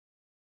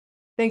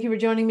Thank you for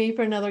joining me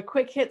for another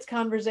Quick Hits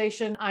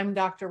conversation. I'm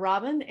Dr.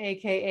 Robin,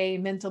 aka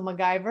Mental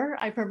MacGyver.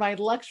 I provide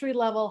luxury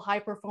level high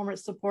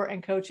performance support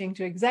and coaching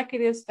to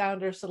executives,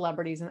 founders,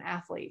 celebrities, and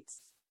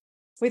athletes.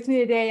 With me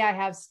today, I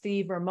have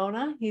Steve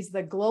Ramona. He's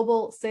the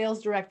global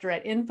sales director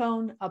at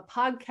Infone, a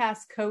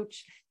podcast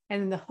coach,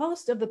 and the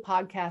host of the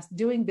podcast,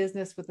 Doing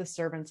Business with a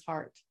Servant's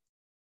Heart.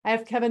 I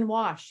have Kevin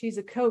Wash. He's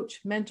a coach,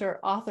 mentor,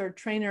 author,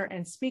 trainer,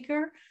 and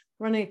speaker,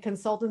 running a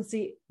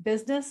consultancy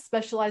business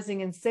specializing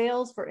in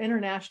sales for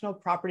international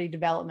property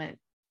development.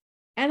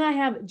 And I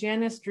have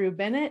Janice Drew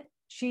Bennett.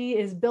 She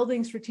is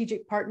building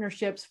strategic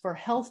partnerships for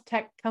health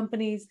tech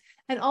companies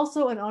and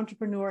also an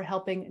entrepreneur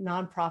helping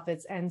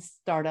nonprofits and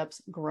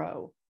startups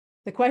grow.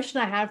 The question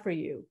I have for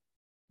you,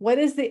 what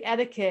is the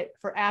etiquette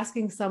for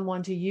asking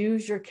someone to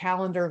use your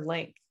calendar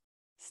link?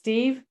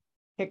 Steve,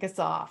 kick us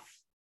off.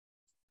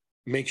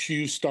 Make sure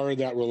you started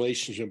that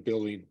relationship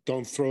building.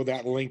 Don't throw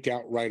that link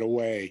out right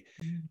away.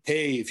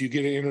 Hey, if you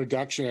get an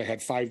introduction, I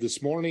had 5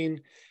 this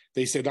morning.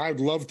 They said, I'd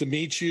love to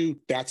meet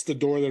you. That's the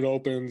door that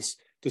opens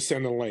to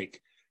send a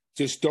link.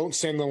 Just don't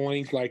send the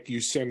link like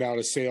you send out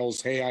a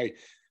sales. Hey, I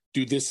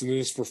do this and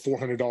this for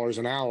 $400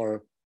 an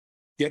hour.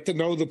 Get to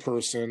know the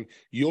person.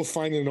 You'll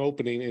find an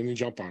opening and then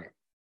jump on it.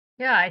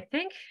 Yeah, I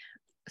think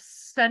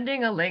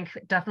sending a link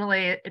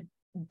definitely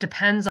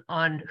depends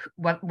on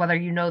whether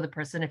you know the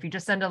person. If you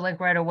just send a link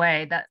right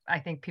away, that I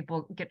think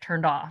people get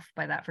turned off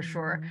by that for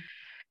sure.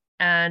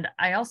 And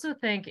I also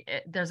think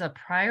there's a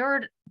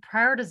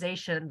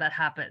prioritization that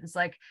happens.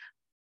 Like,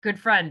 good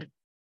friend,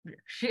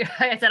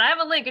 I said, I have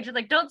a link, and she's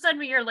like, don't send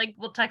me your link,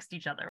 we'll text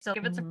each other. So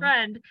if it's a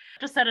friend,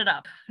 just set it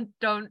up.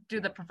 Don't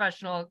do the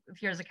professional,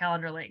 here's a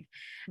calendar link.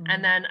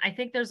 And then I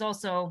think there's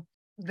also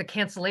the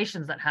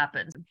cancellations that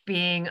happen,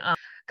 being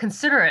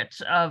considerate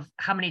of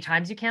how many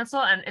times you cancel.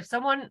 And if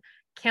someone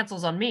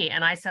cancels on me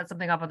and I set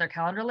something up on their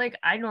calendar link,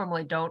 I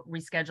normally don't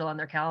reschedule on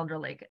their calendar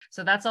link.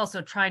 So that's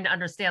also trying to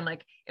understand,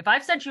 like, if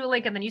I've sent you a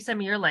link and then you send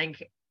me your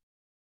link,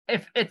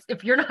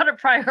 if you're not a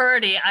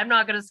priority, I'm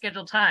not going to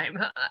schedule time.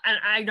 And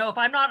I know if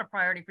I'm not a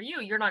priority for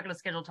you, you're not going to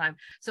schedule time.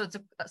 So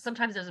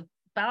sometimes there's a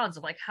balance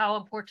of, like, how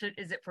important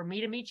is it for me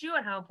to meet you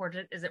and how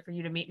important is it for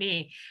you to meet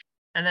me?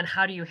 And then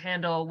how do you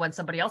handle when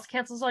somebody else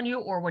cancels on you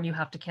or when you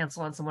have to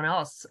cancel on someone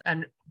else?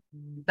 And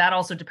that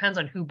also depends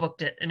on who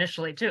booked it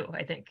initially too,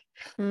 I think.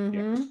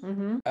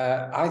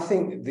 I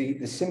think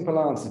the simple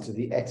answer to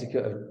the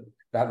etiquette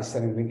about the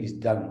sending link is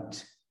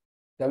don't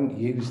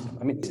use them.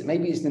 I mean,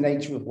 maybe it's the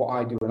nature of what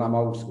I do when I'm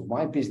old school.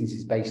 My business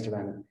is based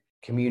around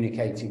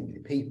communicating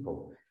with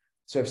people.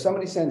 So if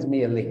somebody sends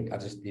me a link, I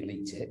just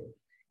delete it.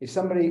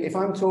 If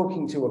I'm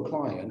talking to a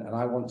client and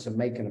I want to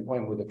make an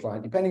appointment with a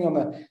client, depending on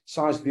the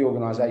size of the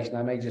organization,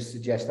 I may just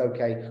suggest,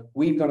 okay,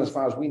 we've gone as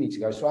far as we need to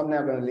go. So I'm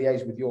now going to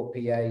liaise with your PA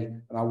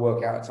and I'll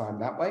work out a time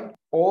that way.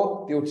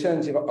 Or the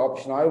alternative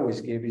option I always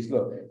give is,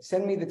 look,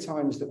 send me the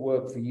times that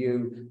work for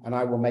you and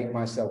I will make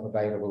myself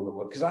available to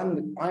work. Because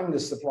I'm the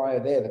supplier,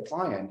 they're the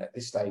client at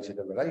this stage of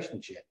the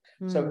relationship.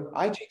 So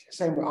I do the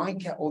same way. I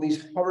get all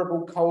these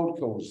horrible cold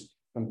calls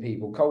from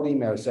people, cold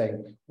emails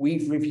saying,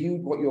 we've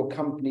reviewed what your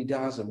company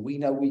does and we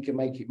know we can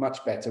make it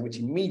much better, which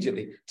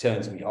immediately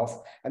turns me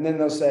off. And then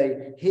they'll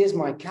say, here's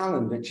my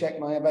calendar, check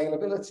my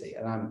availability.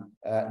 And I'm,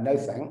 no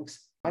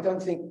thanks. I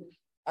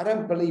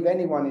don't believe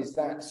anyone is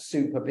that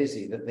super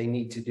busy that they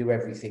need to do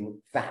everything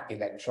that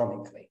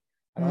electronically.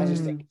 And I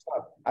just think,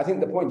 I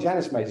think the point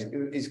Janice made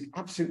is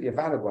absolutely a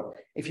valid one.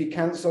 If you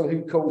cancel,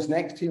 who calls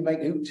next? Who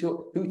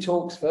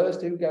talks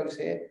first? Who goes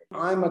here?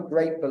 I'm a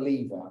great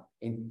believer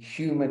in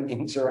human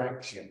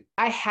interaction.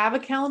 I have a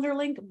calendar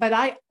link, but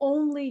I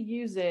only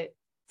use it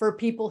for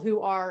people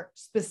who are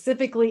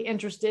specifically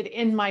interested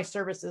in my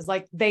services.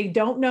 Like, they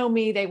don't know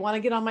me, they want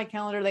to get on my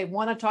calendar, they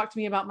want to talk to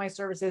me about my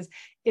services.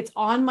 It's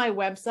on my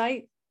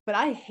website, but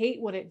I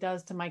hate what it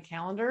does to my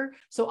calendar.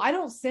 So I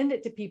don't send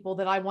it to people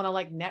that I want to,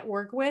 like,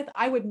 network with.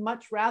 I would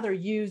much rather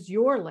use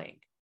your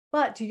link.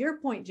 But to your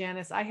point,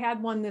 Janice, I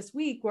had one this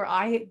week where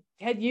I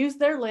had used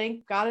their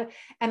link, got it,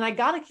 and I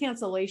got a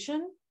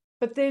cancellation,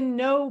 but then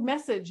no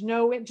message,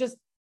 it just,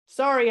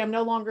 sorry, I'm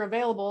no longer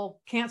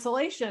available,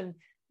 cancellation. And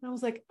I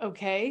was like,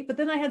 okay. But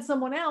then I had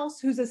someone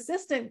else whose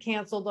assistant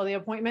canceled the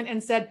appointment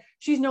and said,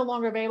 she's no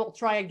longer available,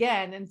 try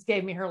again, and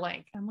gave me her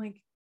link. I'm like,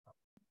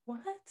 what?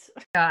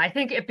 Yeah, I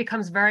think it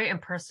becomes very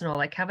impersonal.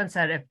 Like Kevin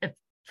said, if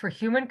for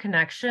human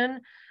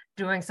connection,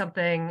 doing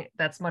something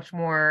that's much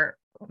more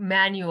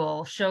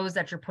manual shows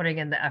that you're putting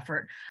in the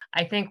effort.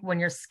 I think when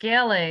you're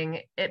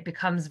scaling, it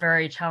becomes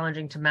very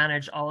challenging to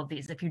manage all of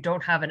these. If you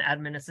don't have an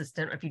admin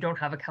assistant, or if you don't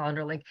have a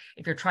calendar link,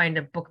 if you're trying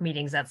to book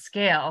meetings at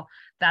scale,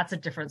 that's a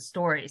different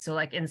story. So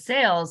like in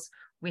sales,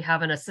 we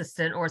have an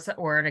assistant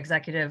or an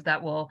executive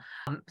that will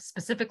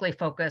specifically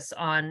focus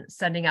on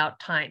sending out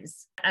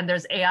times. And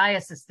there's AI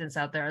assistants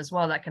out there as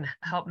well that can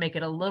help make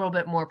it a little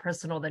bit more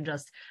personal than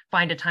just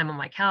find a time on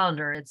my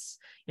calendar. It's,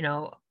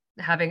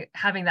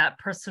 having that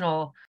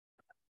personal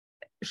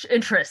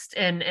interest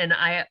and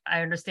I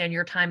understand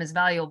your time is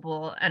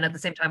valuable, and at the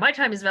same time my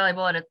time is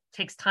valuable, and it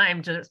takes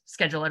time to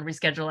schedule and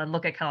reschedule and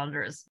look at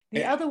calendars.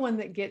 The other one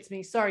that gets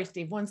me, sorry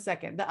Steve, 1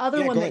 second, the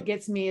other one that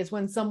gets me is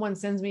when someone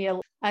sends me a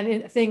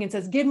thing and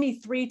says, give me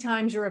 3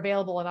 times you're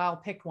available and I'll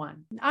pick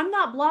one. I'm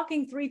not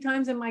blocking 3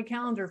 times in my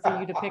calendar for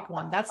you to pick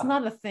one. That's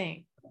not a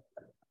thing.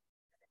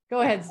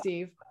 Go ahead,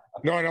 Steve.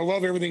 No, and I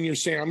love everything you're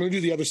saying. I'm going to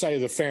do the other side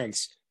of the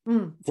fence.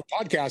 For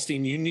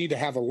podcasting, you need to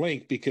have a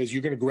link because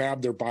you're going to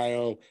grab their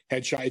bio,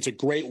 headshot. It's a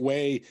great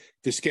way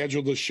to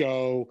schedule the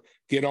show,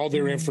 get all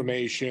their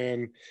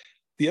information.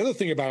 The other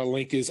thing about a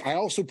link is I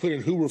also put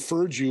in who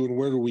referred you and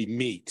where do we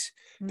meet.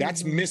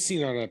 That's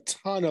missing on a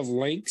ton of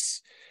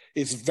links.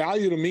 It's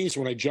value to me.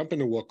 So when I jump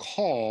into a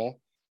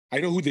call, I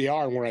know who they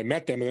are and where I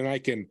met them, and then I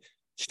can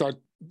start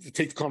to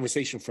take the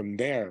conversation from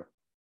there.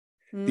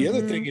 The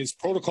other thing is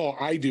protocol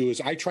I do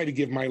is I try to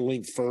give my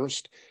link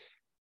first.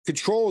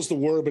 Control is the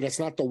word, but that's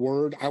not the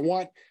word. I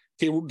want,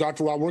 okay,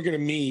 Dr. Rob, we're going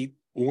to meet.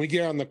 When we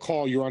get on the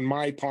call, you're on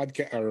my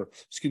podcast, or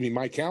excuse me,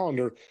 my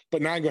calendar.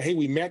 But now I go, hey,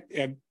 we met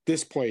at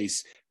this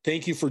place.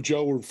 Thank you for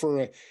Joe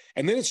refer.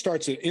 And then it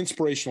starts an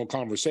inspirational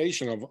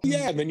conversation of,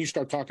 yeah, and then you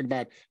start talking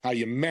about how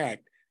you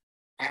met.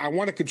 I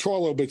want to control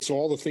a little bit. So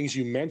all the things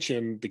you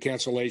mentioned, the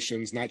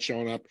cancellations, not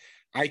showing up,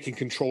 I can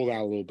control that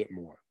a little bit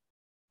more.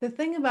 The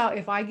thing about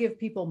if I give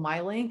people my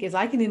link is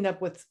I can end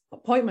up with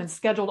appointments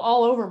scheduled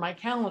all over my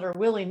calendar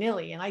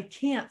willy-nilly, and I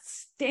can't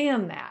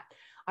stand that.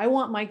 I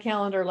want my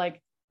calendar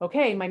like,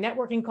 okay, my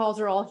networking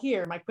calls are all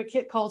here. My quick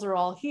hit calls are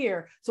all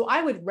here. So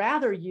I would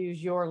rather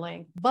use your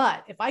link.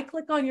 But if I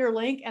click on your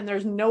link and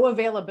there's no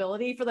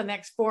availability for the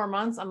next 4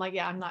 months, I'm like,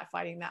 yeah, I'm not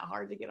fighting that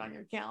hard to get on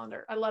your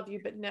calendar. I love you,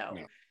 but no.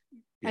 Yeah.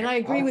 And I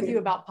agree with you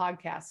about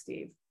podcasts,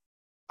 Steve.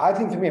 I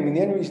think for me, I mean,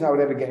 the only reason I would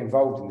ever get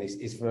involved in this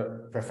is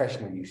for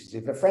professional uses.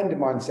 If a friend of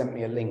mine sent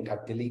me a link,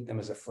 I'd delete them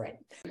as a friend.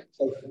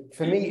 So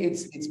for me,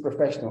 it's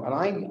professional.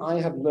 And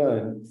I have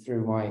learned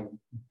through my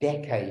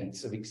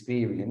decades of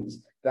experience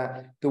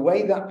that the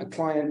way that a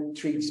client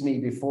treats me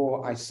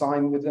before I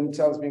sign with them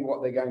tells me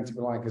what they're going to be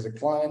like as a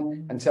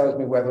client and tells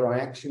me whether I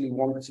actually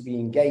want to be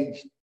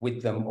engaged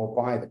with them or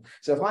by them.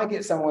 So if I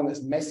get someone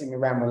that's messing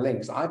around with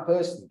links, I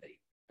personally,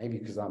 maybe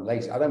because I'm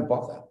lazy, I don't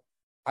bother.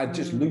 I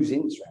just lose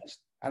interest.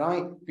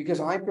 And because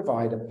I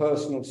provide a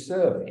personal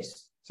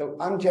service, so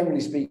I'm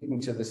generally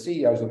speaking to the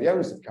CEOs or the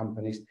owners of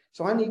companies,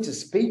 so I need to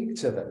speak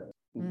to them.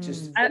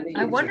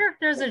 I wonder if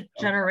there's a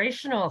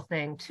generational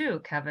thing too,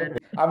 Kevin.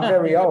 I'm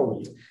very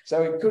old,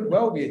 so it could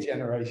well be a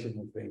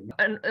generational thing.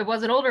 And it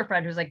was an older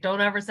friend who's like,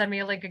 don't ever send me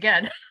a link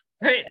again,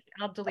 right?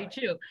 I'll delete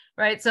you,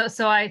 right?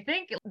 So I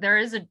think there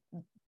is a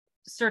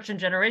certain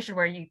generation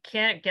where you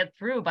can't get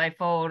through by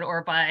phone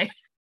or by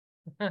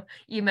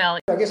email.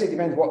 I guess it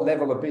depends what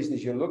level of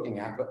business you're looking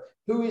at, but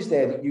who is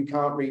there that you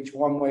can't reach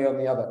one way or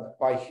the other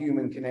by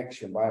human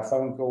connection, by a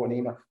phone call, an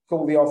email,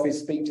 call the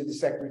office, speak to the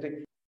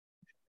secretary?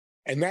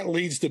 And that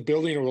leads to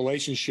building a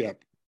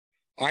relationship.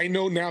 I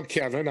know now,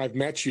 Kevin, I've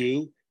met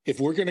you. If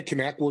we're going to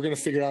connect, we're going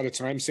to figure out a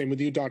time. Same with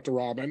you, Dr.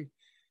 Robin.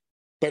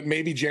 But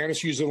maybe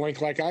Janice used a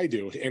link like I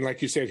do. And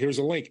like you said, here's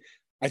a link.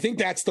 I think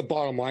that's the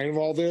bottom line of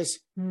all this.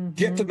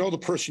 Get to know the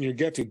person you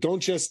get to.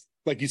 Don't just,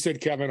 like you said,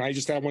 Kevin, I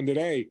just had one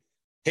today.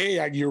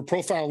 Hey, your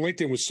profile on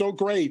LinkedIn was so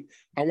great.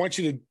 I want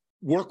you to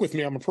work with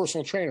me. I'm a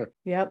personal trainer.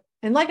 Yep.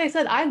 And like I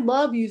said, I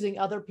love using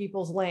other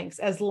people's links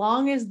as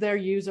long as they're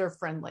user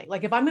friendly.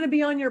 Like if I'm going to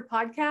be on your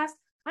podcast,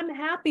 I'm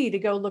happy to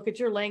go look at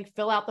your link,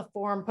 fill out the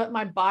form, put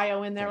my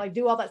bio in there, like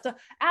do all that stuff.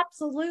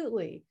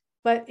 Absolutely.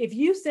 But if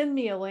you send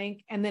me a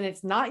link and then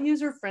it's not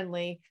user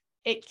friendly,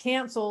 it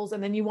cancels,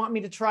 and then you want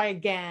me to try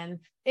again.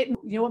 You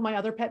know what my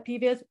other pet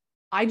peeve is?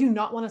 I do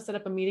not want to set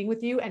up a meeting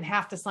with you and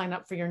have to sign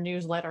up for your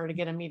newsletter to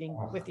get a meeting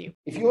with you.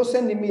 If you're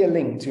sending me a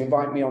link to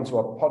invite me onto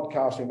a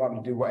podcast or invite me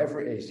to do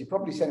whatever it is, you're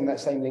probably sending that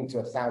same link to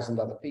 1,000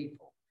 other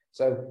people.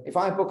 So if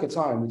I book a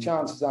time, the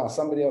chances are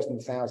somebody else in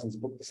the thousands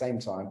booked the same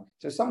time.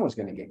 So someone's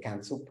going to get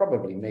cancelled,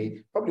 probably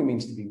me, probably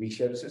means to be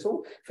rescheduled. So it's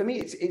all, for me,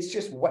 it's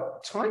just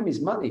what time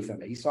is money for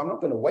me. So I'm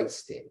not going to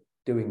waste it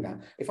doing that.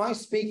 If I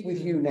speak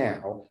with you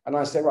now and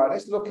I say, right,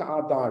 let's look at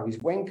our diaries.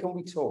 When can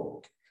we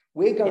talk?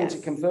 We're going to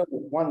confirm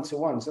it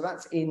one-to-one. So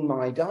that's in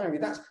my diary.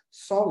 That's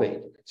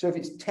solid. So if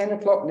it's 10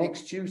 o'clock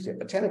next Tuesday,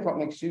 at 10 o'clock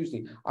next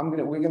Tuesday,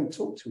 we're going to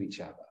talk to each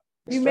other.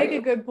 You make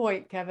a good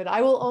point, Kevin.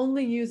 I will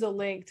only use a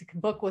link to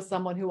book with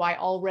someone who I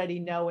already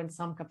know in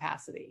some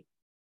capacity.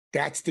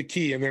 That's the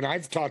key. And then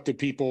I've talked to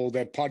people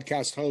that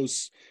podcast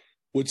hosts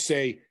would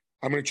say,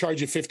 I'm going to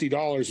charge you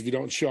 $50. If you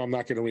don't show, I'm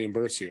not going to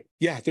reimburse you.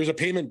 Yeah, there's a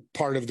payment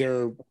part of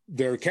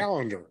their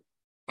calendar.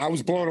 I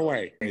was blown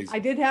away. I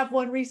did have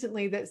one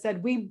recently that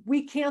said,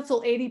 we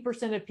cancel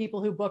 80% of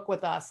people who book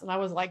with us. And I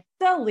was like,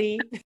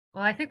 delete.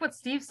 Well, I think what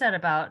Steve said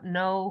about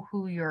know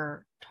who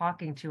you're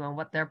talking to and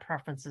what their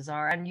preferences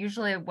are. And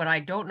usually when I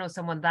don't know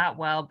someone that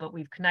well, but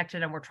we've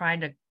connected and we're trying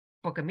to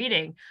book a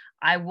meeting,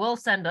 I will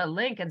send a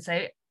link and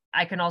say,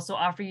 I can also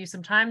offer you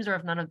some times, or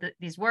if none of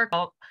these work,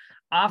 I'll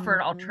offer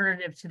an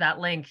alternative to that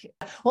link.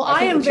 Well,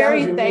 I am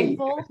very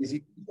thankful.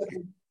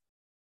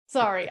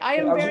 Sorry, I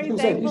am very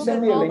thankful. You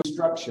send me a link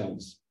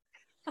instructions.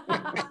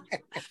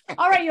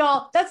 All right,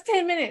 y'all, that's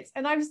 10 minutes.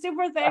 And I'm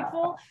super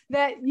thankful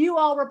that you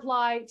all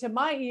reply to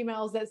my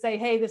emails that say,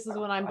 hey, this is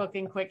when I'm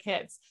booking quick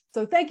hits.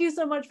 So thank you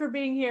so much for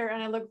being here.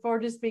 And I look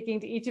forward to speaking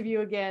to each of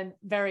you again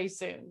very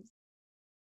soon.